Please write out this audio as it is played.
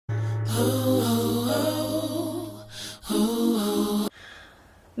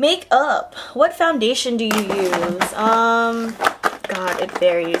Makeup. What foundation do you use? God, it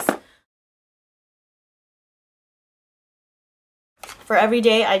varies. For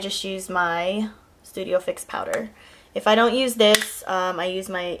everyday, I just use my Studio Fix powder. If I don't use this, I use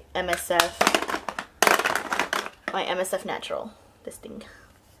my MSF Natural. This thing.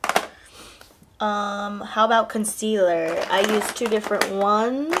 How about concealer? I use two different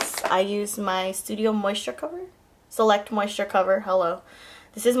ones. I use my Studio Moisturecover. Select Moisturecover. Hello.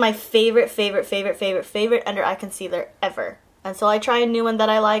 This is my favorite under eye concealer ever. Until I try a new one that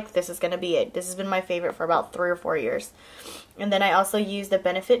I like, this is going to be it. This has been my favorite for about 3 or 4 years. And then I also use the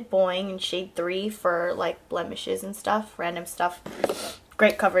Benefit Boi-Ing in shade 3 for like blemishes and stuff, random stuff.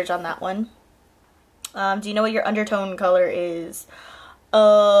 Great coverage on that one. Do you know what your undertone color is?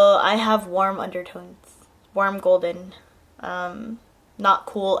 I have warm undertones. Warm golden. Not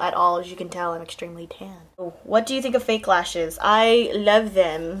cool at all, as you can tell. I'm extremely tan. What do you think of fake lashes? I love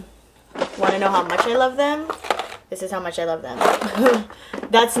them. Want to know how much I love them? This is how much I love them.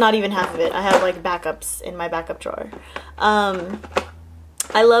 That's not even half of it. I have like backups in my backup drawer.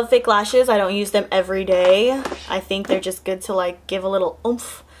 I love fake lashes. I don't use them every day. I think they're just good to like give a little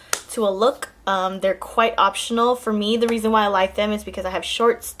oomph to a look. They're quite optional. For me, the reason why I like them is because I have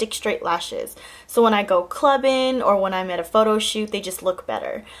short, stick straight lashes. So when I go clubbing or when I'm at a photo shoot, they just look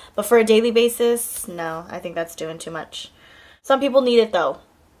better. But for a daily basis, no, I think that's doing too much. Some people need it though.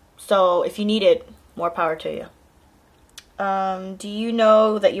 So if you need it, more power to you. Do you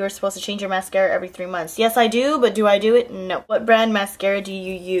know that you are supposed to change your mascara every 3 months? Yes, I do, but do I do it? No. What brand mascara do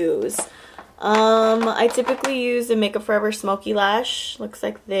you use? I typically use the Makeup Forever Smokey Lash. Looks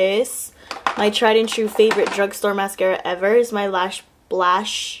like this. My tried and true favorite drugstore mascara ever is my Lash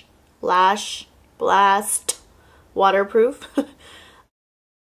Blast Waterproof.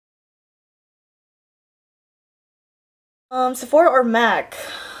 Sephora or MAC?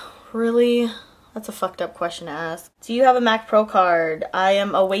 Really? That's a fucked up question to ask. Do you have a MAC Pro card? I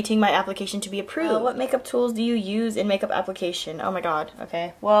am awaiting my application to be approved. What makeup tools do you use in makeup application? Oh my god.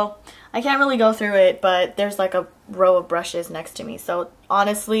 Okay. Well, I can't really go through it, but there's like a row of brushes next to me. So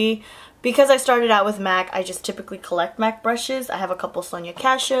honestly, because I started out with MAC, I just typically collect MAC brushes. I have a couple Sonia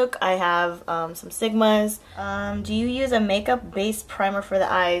Kashuk. I have some Sigmas. Do you use a makeup base primer for the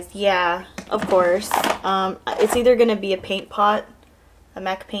eyes? Yeah, of course. It's either gonna be a paint pot, a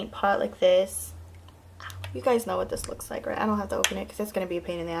MAC paint pot like this. You guys know what this looks like, right? I don't have to open it because it's going to be a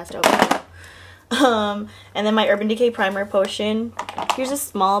pain in the ass to open it. And then my Urban Decay Primer Potion. Here's a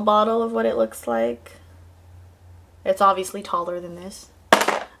small bottle of what it looks like. It's obviously taller than this.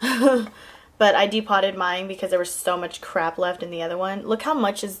 But I depotted mine because there was so much crap left in the other one. Look how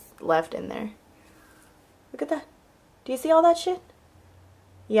much is left in there. Look at that. Do you see all that shit?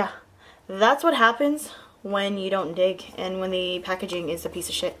 Yeah. That's what happens when you don't dig and when the packaging is a piece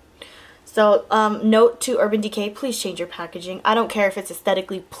of shit. So, note to Urban Decay, please change your packaging. I don't care if it's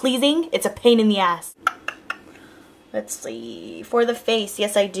aesthetically pleasing, it's a pain in the ass. Let's see. For the face,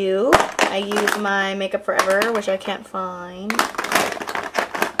 yes I do. I use my Makeup Forever, which I can't find.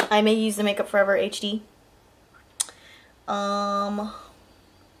 I may use the Makeup Forever HD.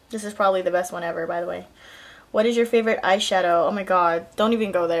 This is probably the best one ever, by the way. What is your favorite eyeshadow? Oh my god, don't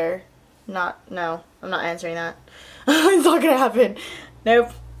even go there. No, I'm not answering that. It's not gonna happen.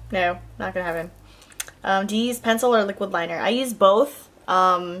 Nope. No, not gonna happen. Do you use pencil or liquid liner? I use both.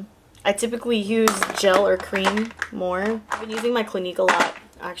 I typically use gel or cream more. I've been using my Clinique a lot,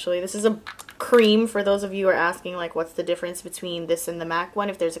 actually. This is a cream, for those of you who are asking, like, what's the difference between this and the MAC one,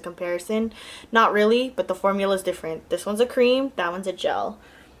 if there's a comparison. Not really, but the formula is different. This one's a cream, that one's a gel.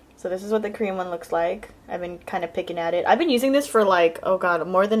 So this is what the cream one looks like. I've been kind of picking at it. I've been using this for, like, oh god,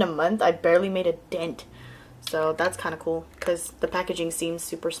 more than a month. I barely made a dent. So that's kind of cool because the packaging seems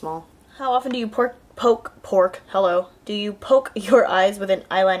super small. How often do you do you poke your eyes with an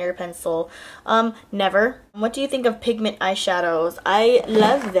eyeliner pencil? Never. What do you think of pigment eyeshadows? I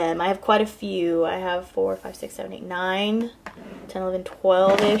love them. I have quite a few. I have 4, 5, 6, 7, 8, 9, 10, 11,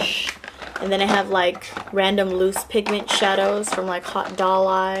 12-ish. And then I have like random loose pigment shadows from like Hot Doll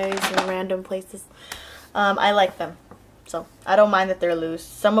Eyes and random places. I like them. So, I don't mind that they're loose.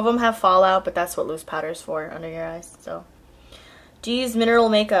 Some of them have fallout, but that's what loose powder is for, under your eyes. So, do you use mineral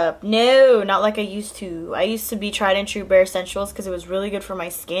makeup? No, not like I used to. I used to be tried and true Bare Essentials because it was really good for my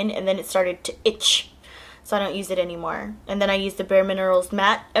skin, and then it started to itch. So I don't use it anymore. And then I use the Bare Minerals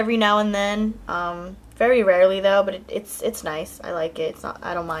matte every now and then. Very rarely though, but it's nice. I like it. It's not.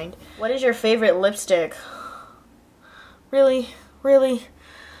 I don't mind. What is your favorite lipstick? Really?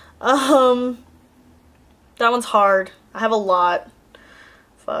 That one's hard. I have a lot.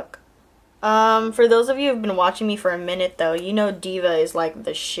 Fuck. For those of you who've been watching me for a minute though, you know Diva is like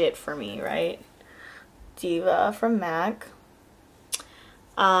the shit for me, right? Diva from MAC.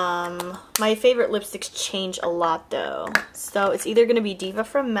 My favorite lipsticks change a lot though. So it's either gonna be Diva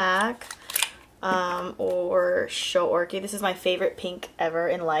from MAC, or Show Orchid. This is my favorite pink ever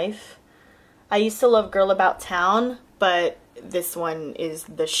in life. I used to love Girl About Town, but this one is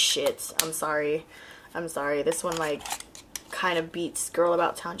the shit. I'm sorry. This one like kind of beats Girl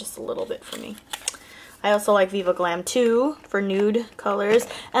About Town just a little bit for me. I also like Viva Glam 2 for nude colors.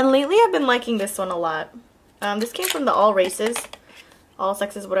 And lately I've been liking this one a lot. This came from the All Races, All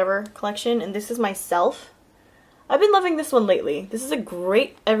Sexes, whatever collection. And this is myself. I've been loving this one lately. This is a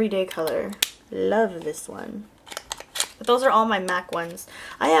great everyday color. Love this one. But those are all my MAC ones.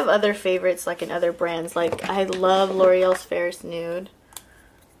 I have other favorites like in other brands. Like I love L'Oreal's Fairest Nude.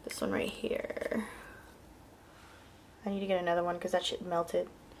 This one right here. I need to get another one because that shit melted.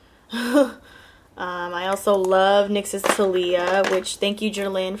 I also love NYX's Talia, which thank you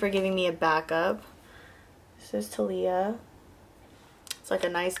Jerlyn for giving me a backup. This is Talia. It's like a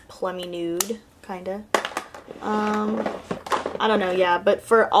nice plummy nude, kinda. I don't know, yeah, but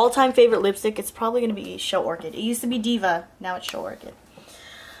for all-time favorite lipstick, it's probably gonna be Show Orchid. It used to be Diva, now it's Show Orchid.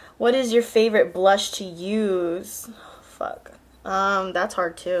 What is your favorite blush to use? Fuck. That's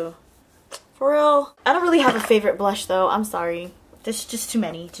hard too. For real, I don't really have a favorite blush though. I'm sorry. There's just too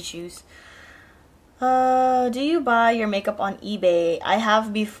many to choose. Do you buy your makeup on eBay? I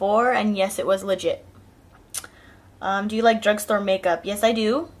have before, and yes, it was legit. Do you like drugstore makeup? Yes, I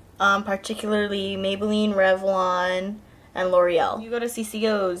do. Particularly Maybelline, Revlon, and L'Oreal. Do you go to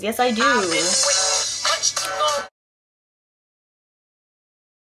CCOs? Yes, I do.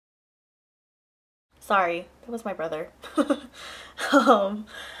 Sorry, that was my brother. Do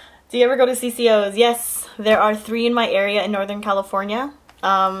you ever go to CCOs? Yes, there are 3 in my area in Northern California.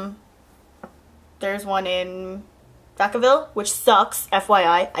 There's one in Vacaville, which sucks,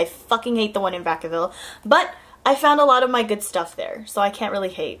 FYI. I fucking hate the one in Vacaville. But I found a lot of my good stuff there, so I can't really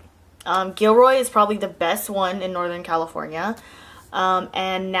hate. Gilroy is probably the best one in Northern California.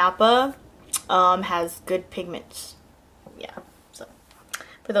 And Napa has good pigments. Yeah, so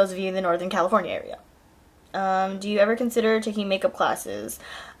for those of you in the Northern California area. Do you ever consider taking makeup classes?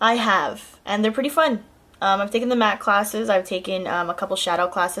 I have, and they're pretty fun. I've taken the MAC classes. I've taken a couple shadow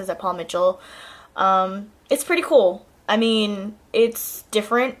classes at Paul Mitchell. It's pretty cool. I mean, it's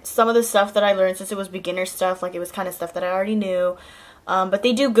different. Some of the stuff that I learned, since it was beginner stuff, like it was kind of stuff that I already knew. But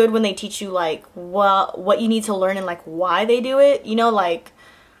they do good when they teach you like what you need to learn and like why they do it. You know, like,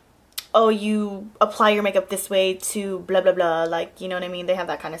 oh, you apply your makeup this way to blah blah blah, like, you know what I mean? They have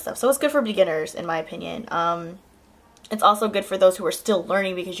that kind of stuff. So it's good for beginners in my opinion. It's also good for those who are still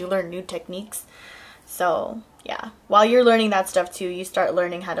learning because you learn new techniques. So yeah, while you're learning that stuff too, you start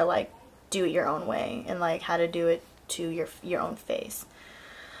learning how to like do it your own way and like how to do it to your own face.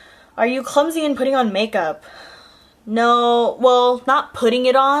 Are you clumsy in putting on makeup? No, well, not putting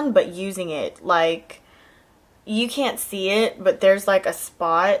it on, but using it. Like, you can't see it, but there's like a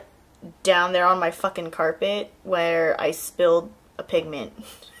spot down there on my fucking carpet where I spilled a pigment.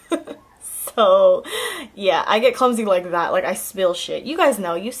 So yeah, I get clumsy like that. Like, I spill shit. You guys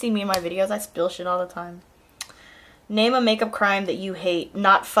know, you see me in my videos, I spill shit all the time. Name a makeup crime that you hate.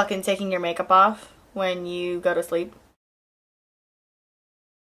 Not fucking taking your makeup off when you go to sleep.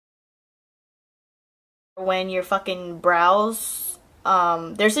 When your fucking brows,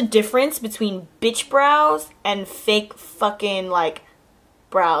 there's a difference between bitch brows and fake fucking like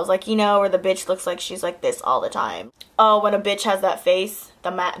brows, like, you know, where the bitch looks like she's like this all the time. Oh, when a bitch has that face,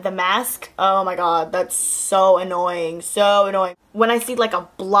 the mask, oh my god, that's so annoying, so annoying. When I see like a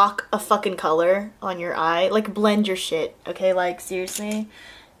block of fucking color on your eye, like, blend your shit, okay? Like, seriously,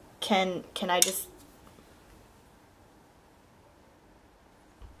 can I just,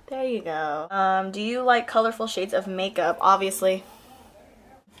 there you go. Do you like colorful shades of makeup? Obviously.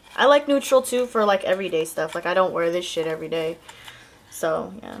 I like neutral too for like everyday stuff. Like, I don't wear this shit every day.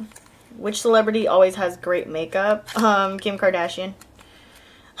 So, yeah. Which celebrity always has great makeup? Kim Kardashian.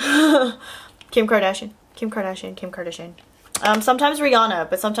 Kim Kardashian. Kim Kardashian. Kim Kardashian. Sometimes Rihanna,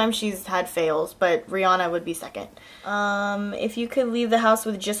 but sometimes she's had fails, but Rihanna would be second. If you could leave the house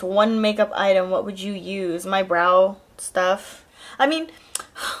with just one makeup item, what would you use? My brow stuff. I mean,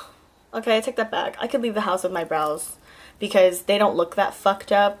 okay, I take that back. I could leave the house with my brows because they don't look that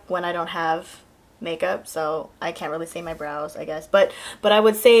fucked up when I don't have makeup, so I can't really say my brows, I guess. But I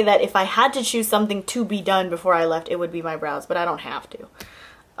would say that if I had to choose something to be done before I left, it would be my brows, but I don't have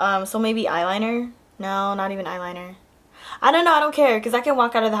to. So maybe eyeliner? No, not even eyeliner. I don't know, I don't care, because I can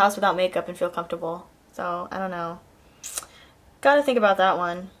walk out of the house without makeup and feel comfortable. So, I don't know. Gotta think about that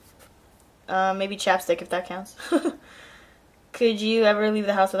one. Maybe chapstick if that counts. Could you ever leave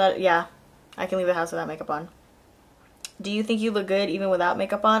the house without it? Yeah, I can leave the house without makeup on. Do you think you look good even without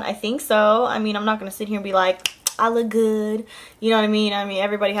makeup on? I think so. I mean, I'm not gonna sit here and be like, I look good. You know what I mean? I mean,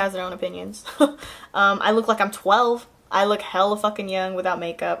 everybody has their own opinions. I look like I'm 12. I look hella fucking young without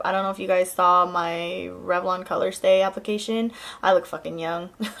makeup. I don't know if you guys saw my Revlon Color Stay application. I look fucking young.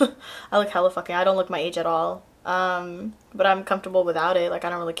 I look hella fucking, I don't look my age at all. But I'm comfortable without it. Like, I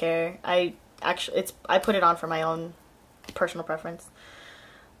don't really care. I put it on for my own personal preference.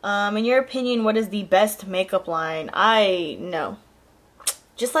 In your opinion, what is the best makeup line? No.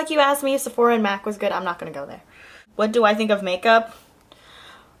 Just like you asked me if Sephora and MAC was good, I'm not gonna go there. What do I think of makeup?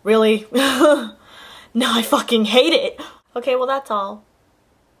 Really? No, I fucking hate it. Okay, well that's all.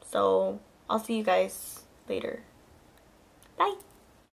 So, I'll see you guys later. Bye.